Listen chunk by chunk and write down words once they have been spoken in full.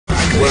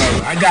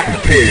Well, I got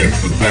prepared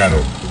for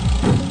battle.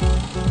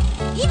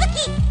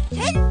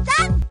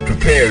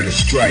 Prepare to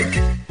strike.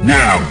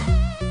 Now!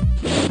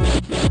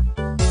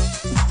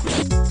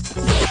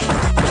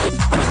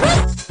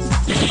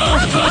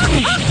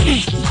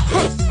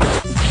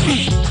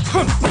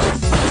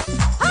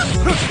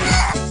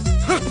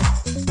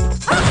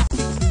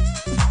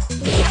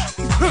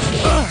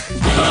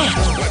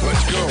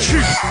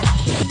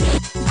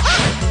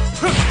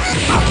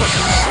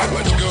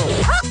 Let's go.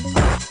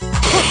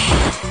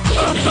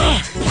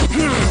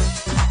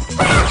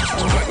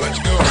 Let's go. Let's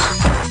go.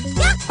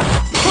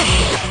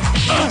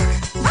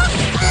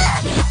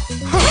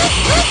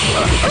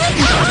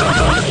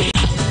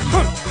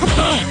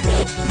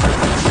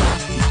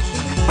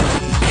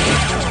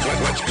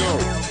 Let's go.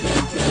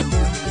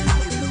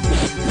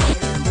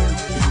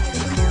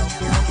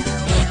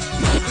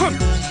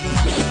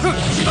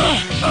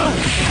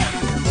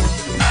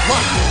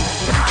 One,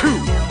 two.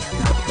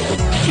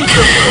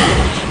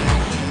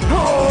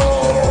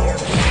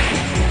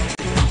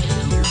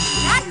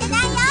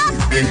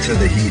 Into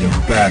the heat of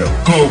battle.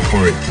 Go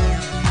for it!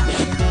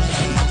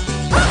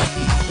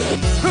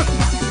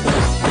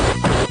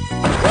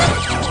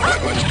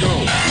 Let's go.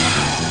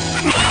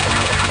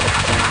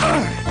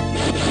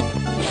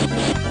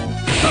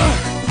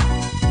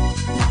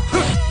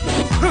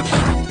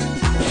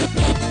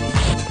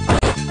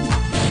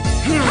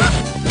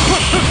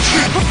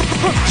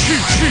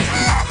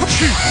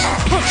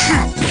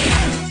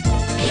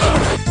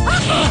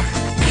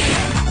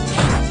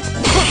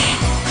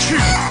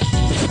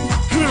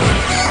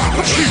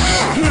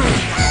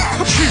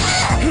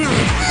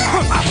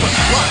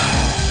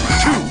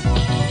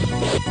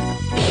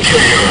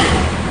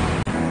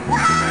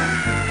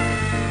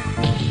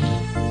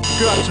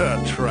 Gutter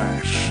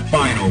trash.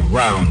 Final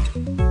round.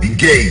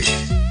 Engage!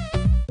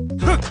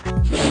 Let's go.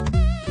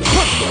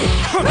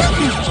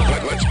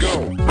 Let's go.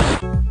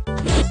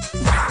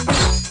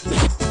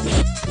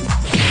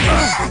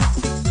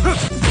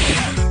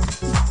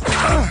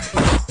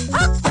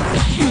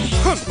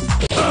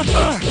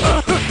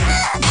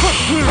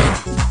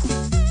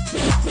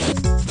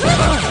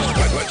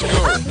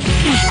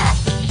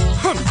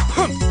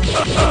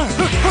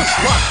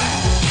 1,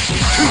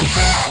 2,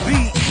 the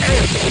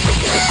end.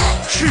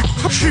 Shoot.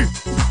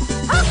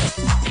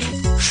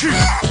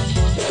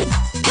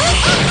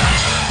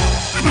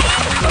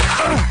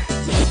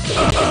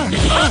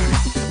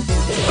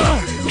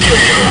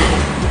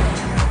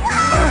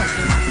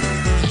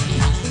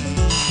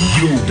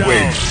 You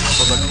win!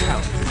 For the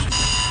count.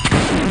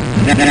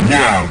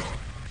 Now,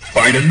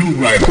 find a new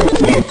rival.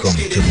 Welcome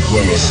to the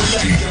world of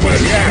Street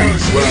Fighter.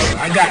 Yeah, well, I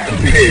got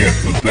prepared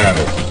for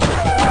battle.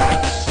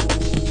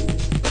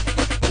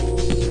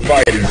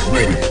 Fighters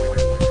ready.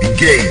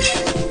 Engage!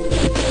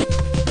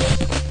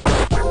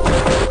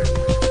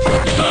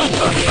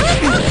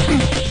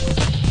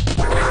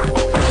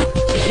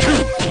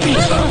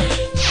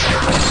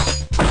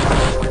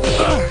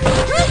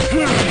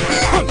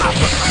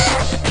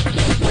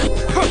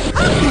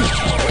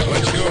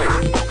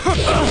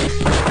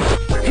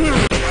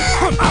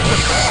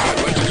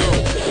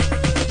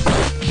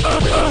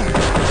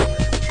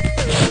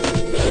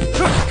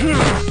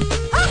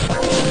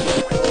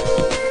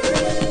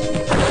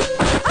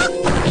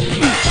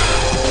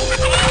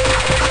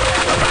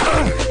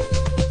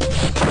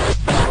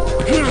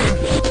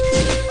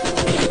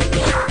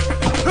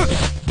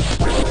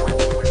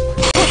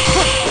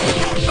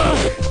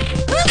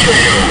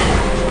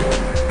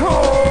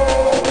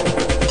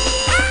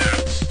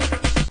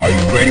 Are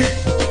you ready?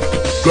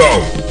 Go!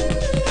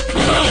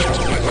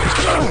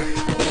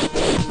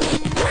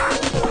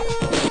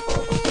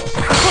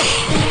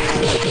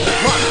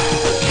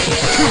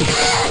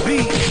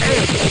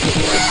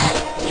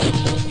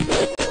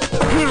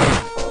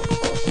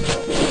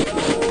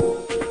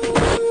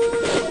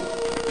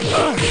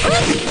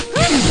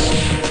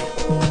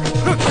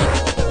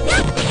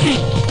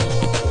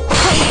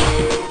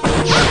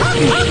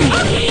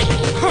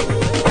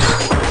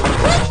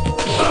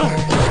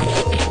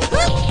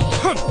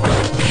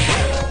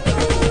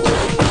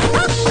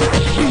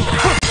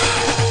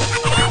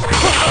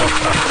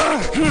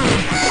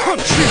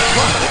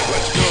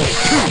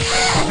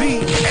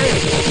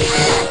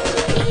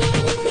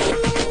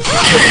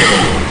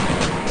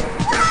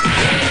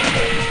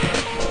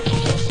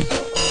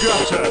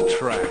 Gutter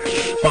trash.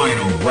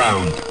 Final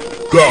round.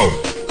 Go!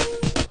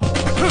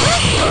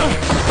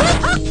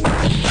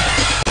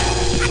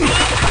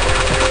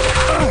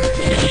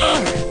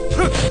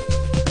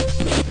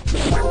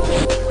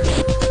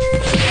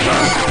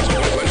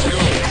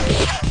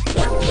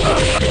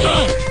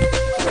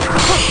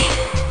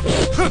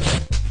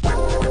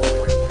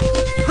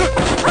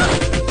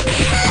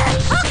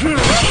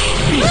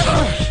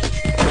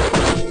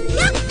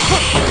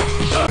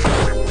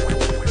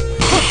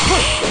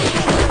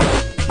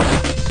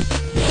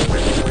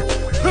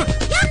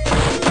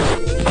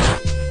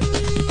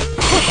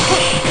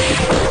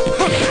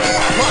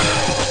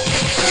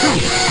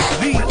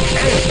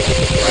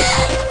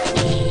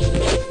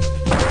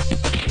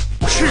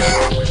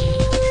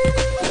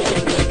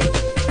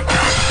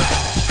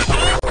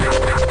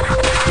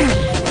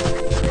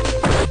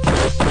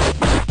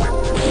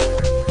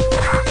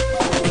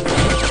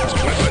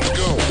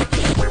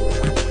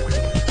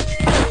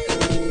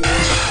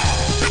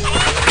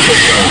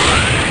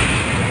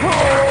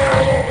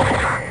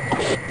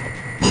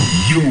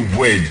 You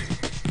win.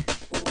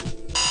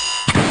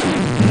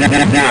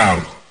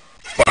 Now,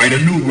 find a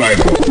new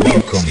rival.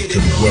 Welcome to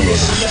the world of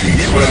street.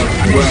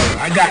 Well,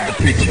 I got the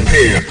picture.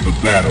 Prepare for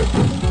battle.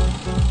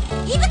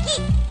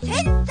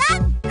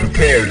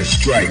 Prepare to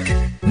strike.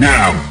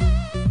 Now.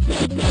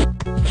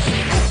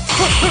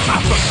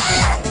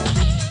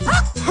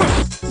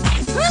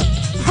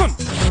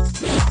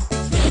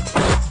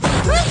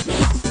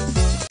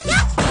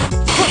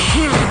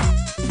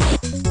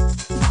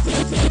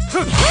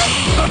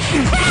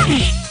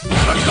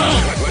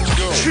 Let's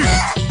go.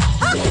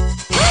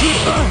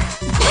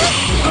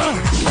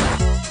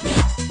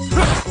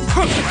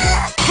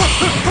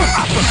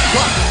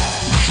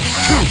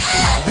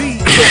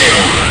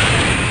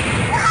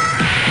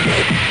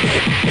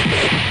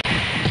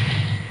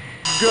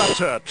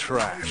 Gutter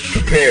trash.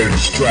 Prepare to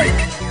strike.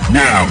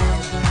 Now.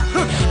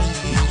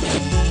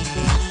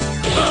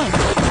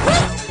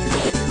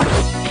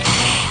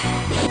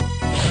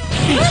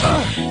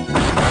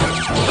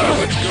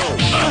 Let's go.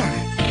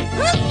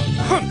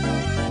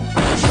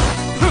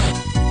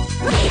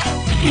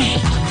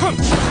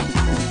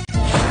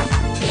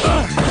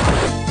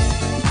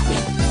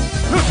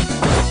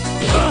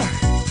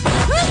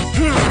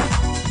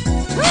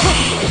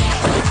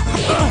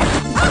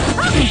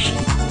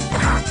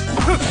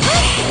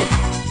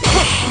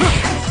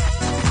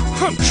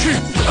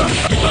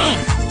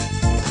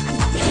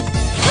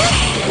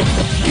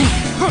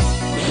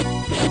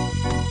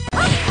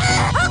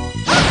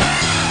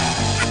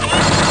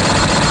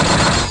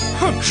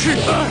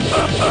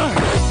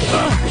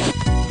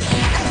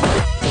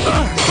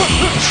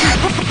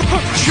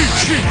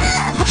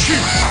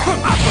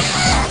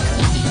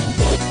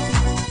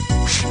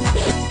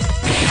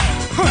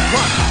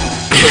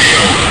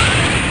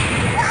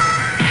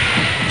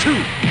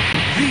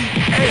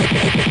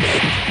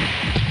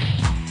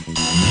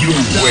 You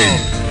win.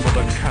 For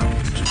the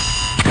count.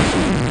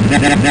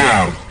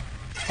 Now,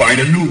 find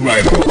a new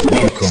rival.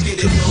 Welcome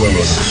to the world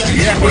of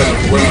street.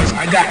 Well,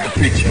 I got the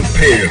picture.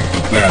 Prepare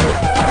for battle.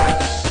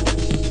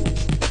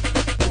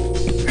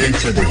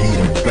 Into the heat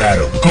of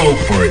battle. Go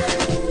for it.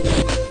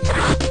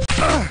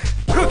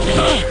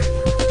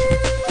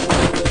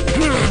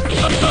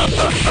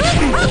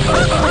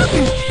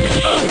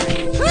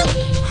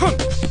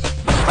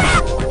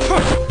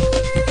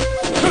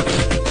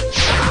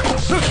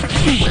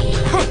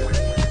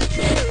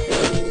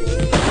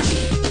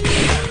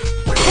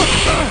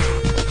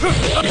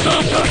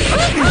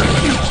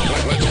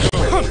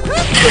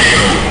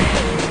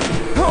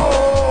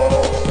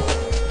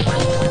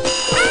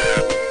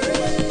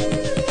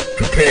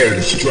 Prepare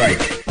to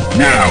strike.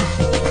 Now.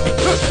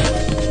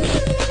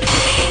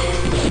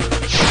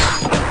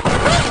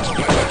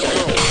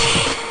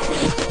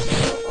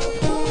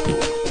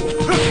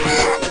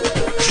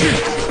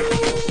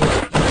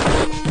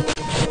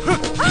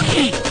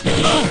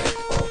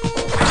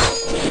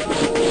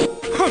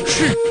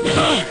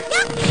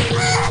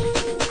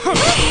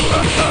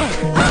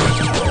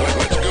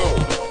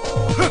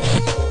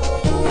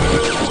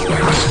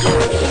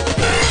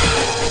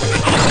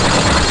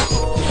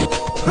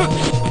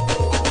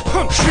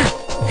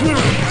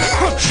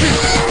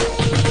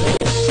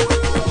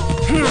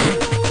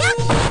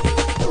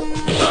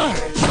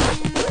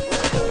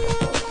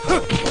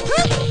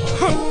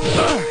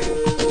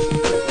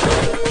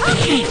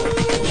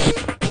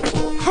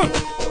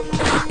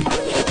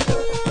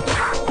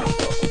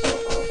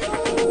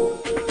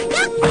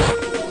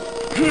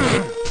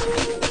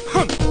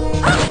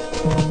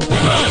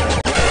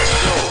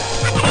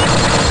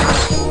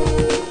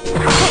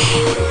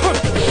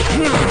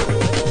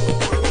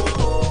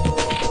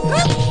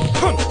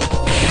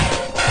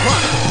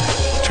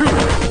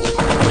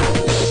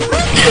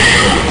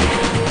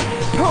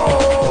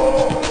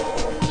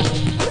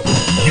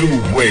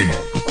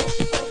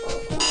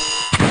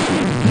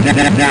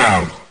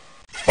 Now,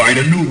 find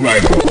a new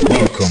rival.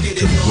 Welcome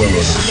to the world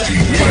of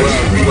street.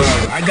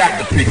 Well, I got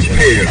the picture.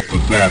 Prepare for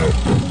battle.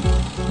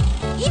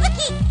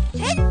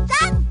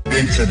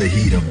 Into the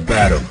heat of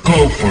battle.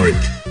 Go for it.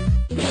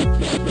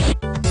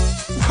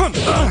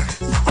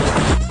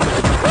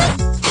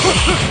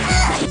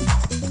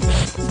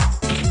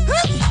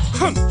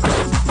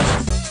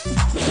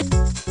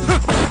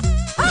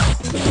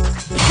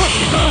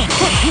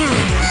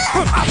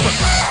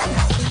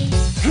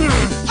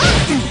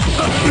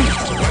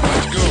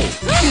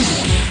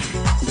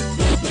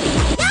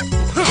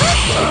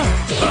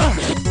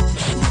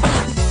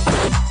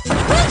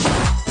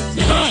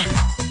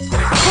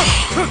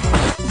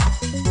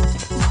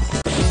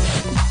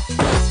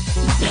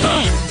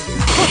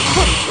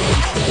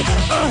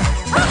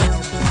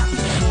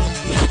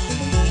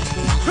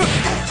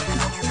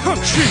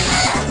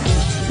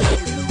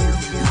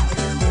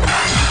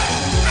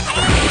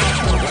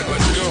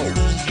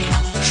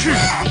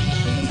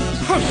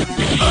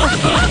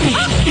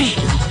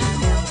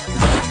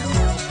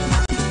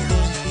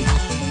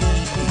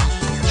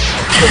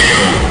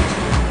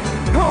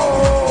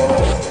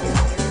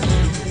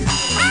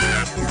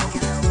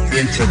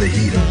 Into the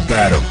heat of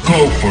battle.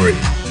 Go for it.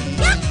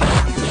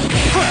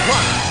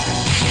 1,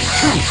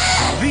 2,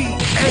 the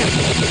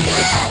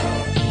end.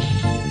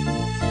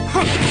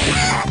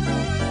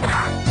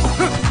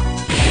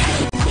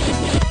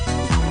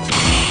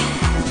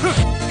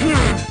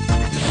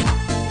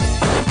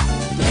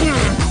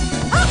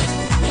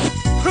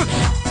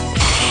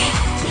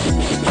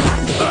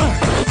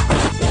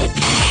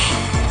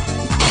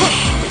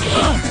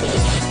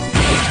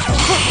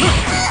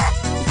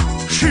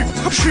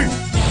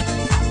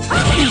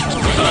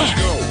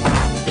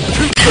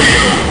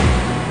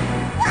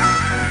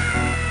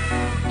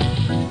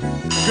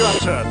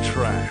 Gutter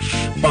trash.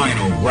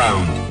 Final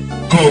round.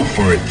 Go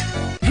for it.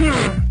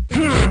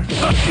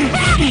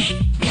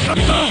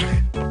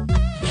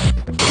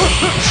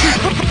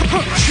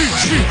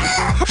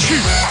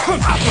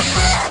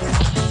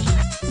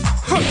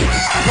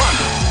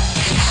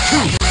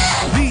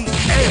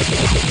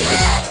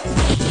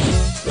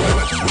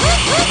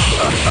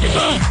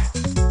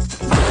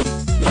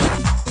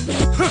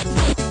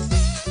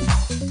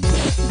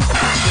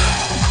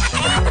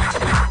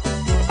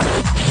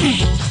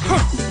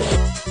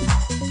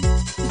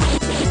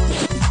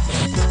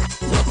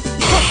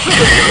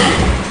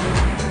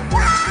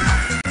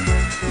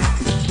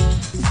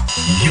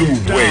 You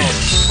win.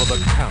 For the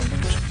count.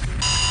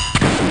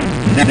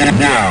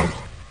 Now,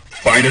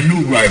 find a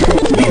new rival.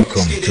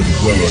 Welcome to the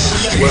world of the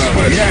street.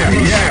 Well,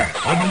 yeah.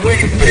 On the way,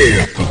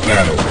 prepare for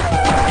battle.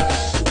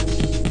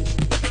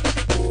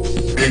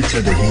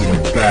 Enter the heat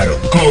of battle.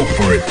 Go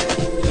for it.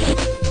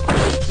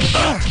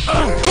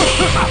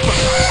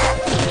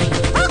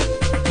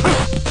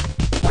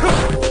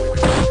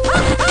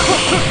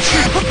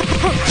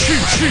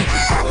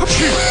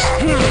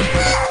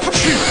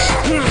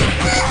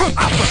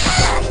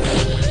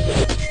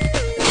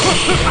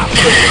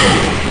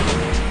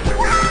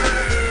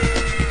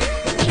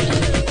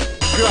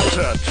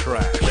 Gutter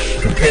trash.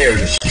 Prepare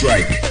to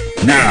strike.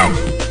 Now.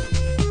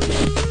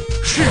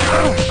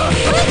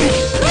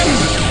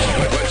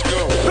 Let's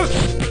go.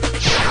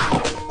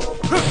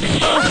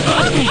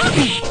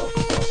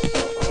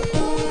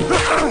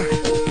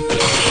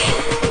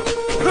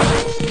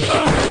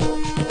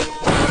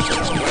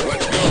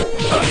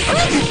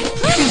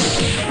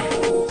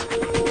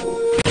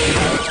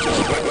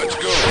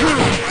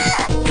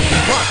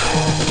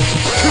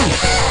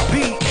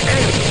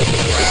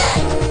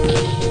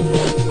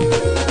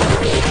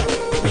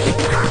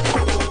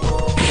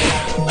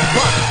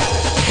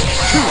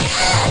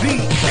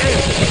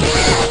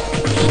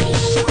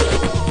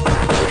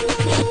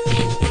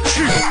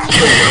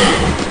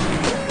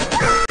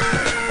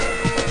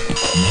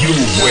 You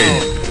win.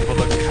 For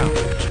the count.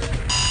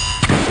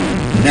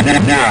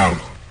 Now,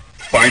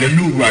 find a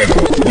new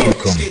rival.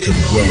 Welcome to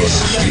the world of the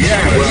street.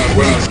 Yeah,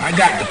 well, I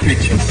got the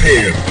picture.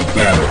 Prepare for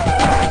battle.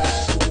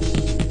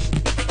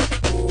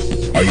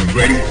 Are you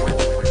ready?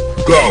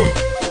 Go.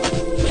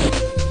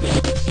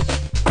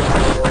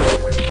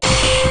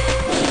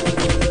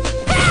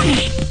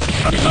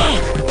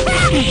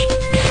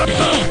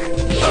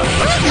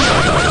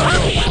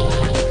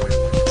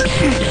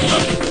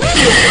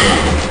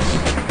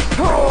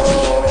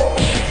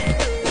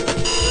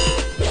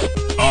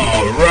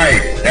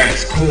 Alright,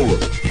 that's cool.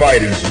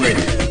 Fighters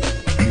ready.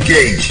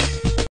 Engage.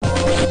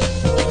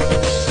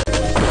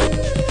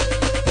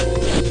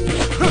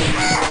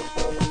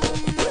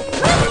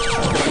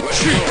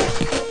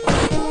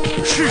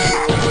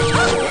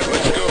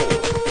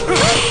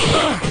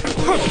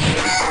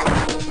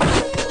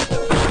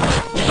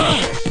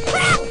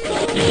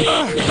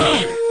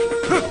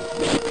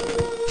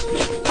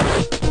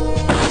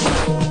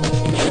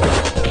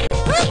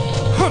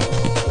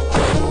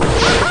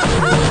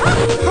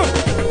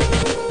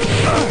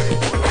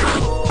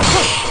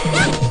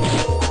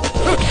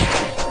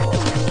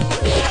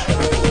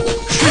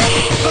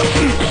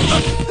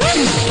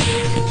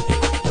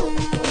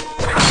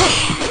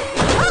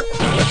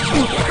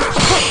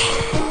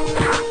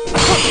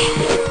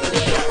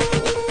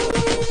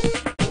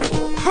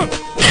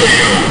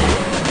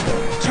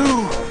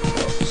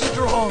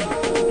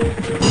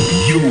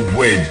 You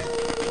win.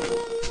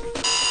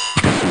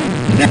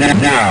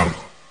 Now,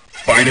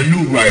 find a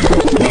new rival.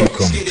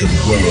 Welcome to the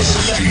world of the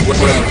street.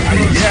 Well,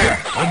 yeah,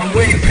 on the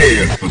way.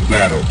 Prepare for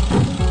battle.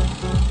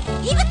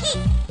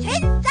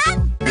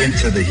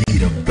 Enter the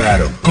heat of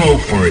battle. Go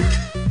for it.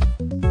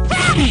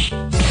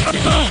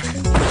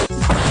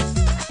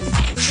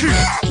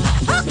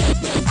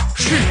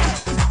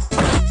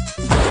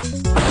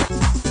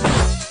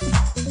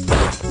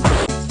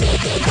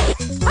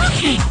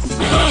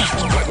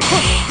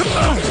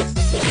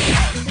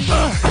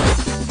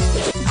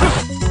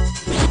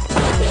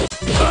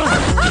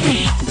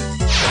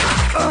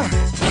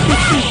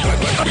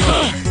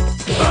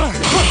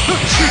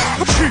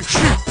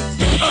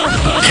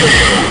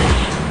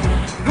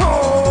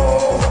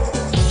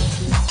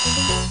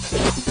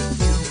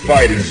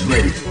 Fighters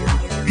ready.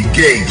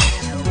 Engage.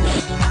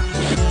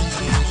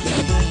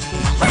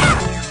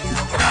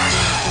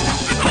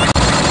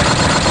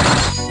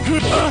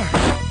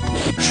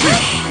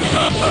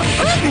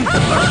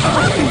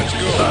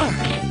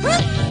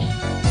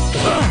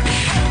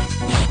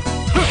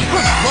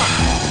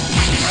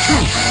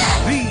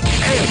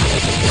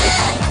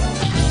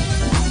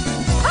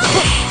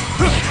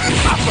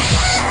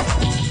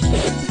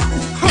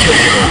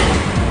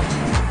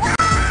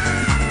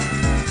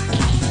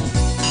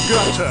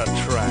 Gutter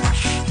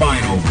trash.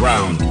 Final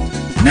round.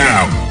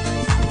 Now.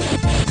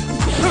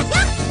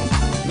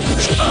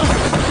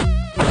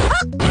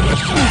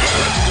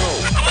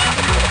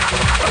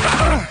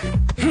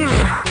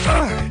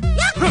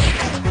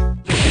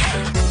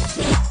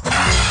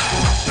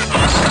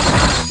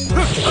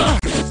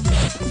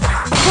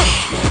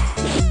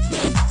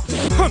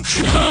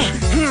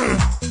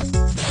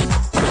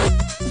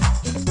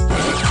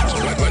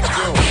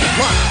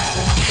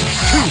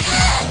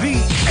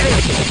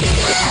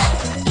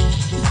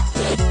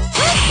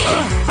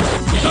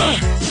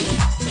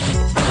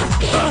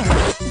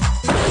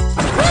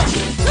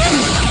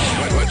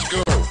 Let's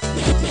go.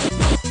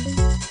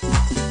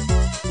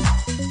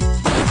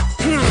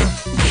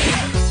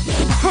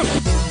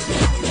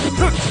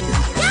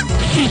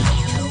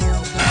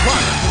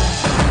 1,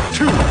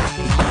 2, the end.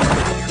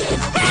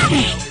 Let's go.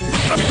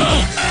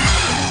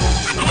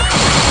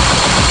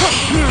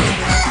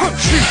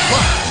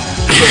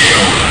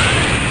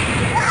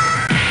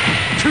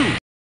 2.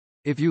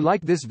 If you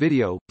like this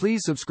video,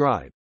 please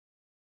subscribe.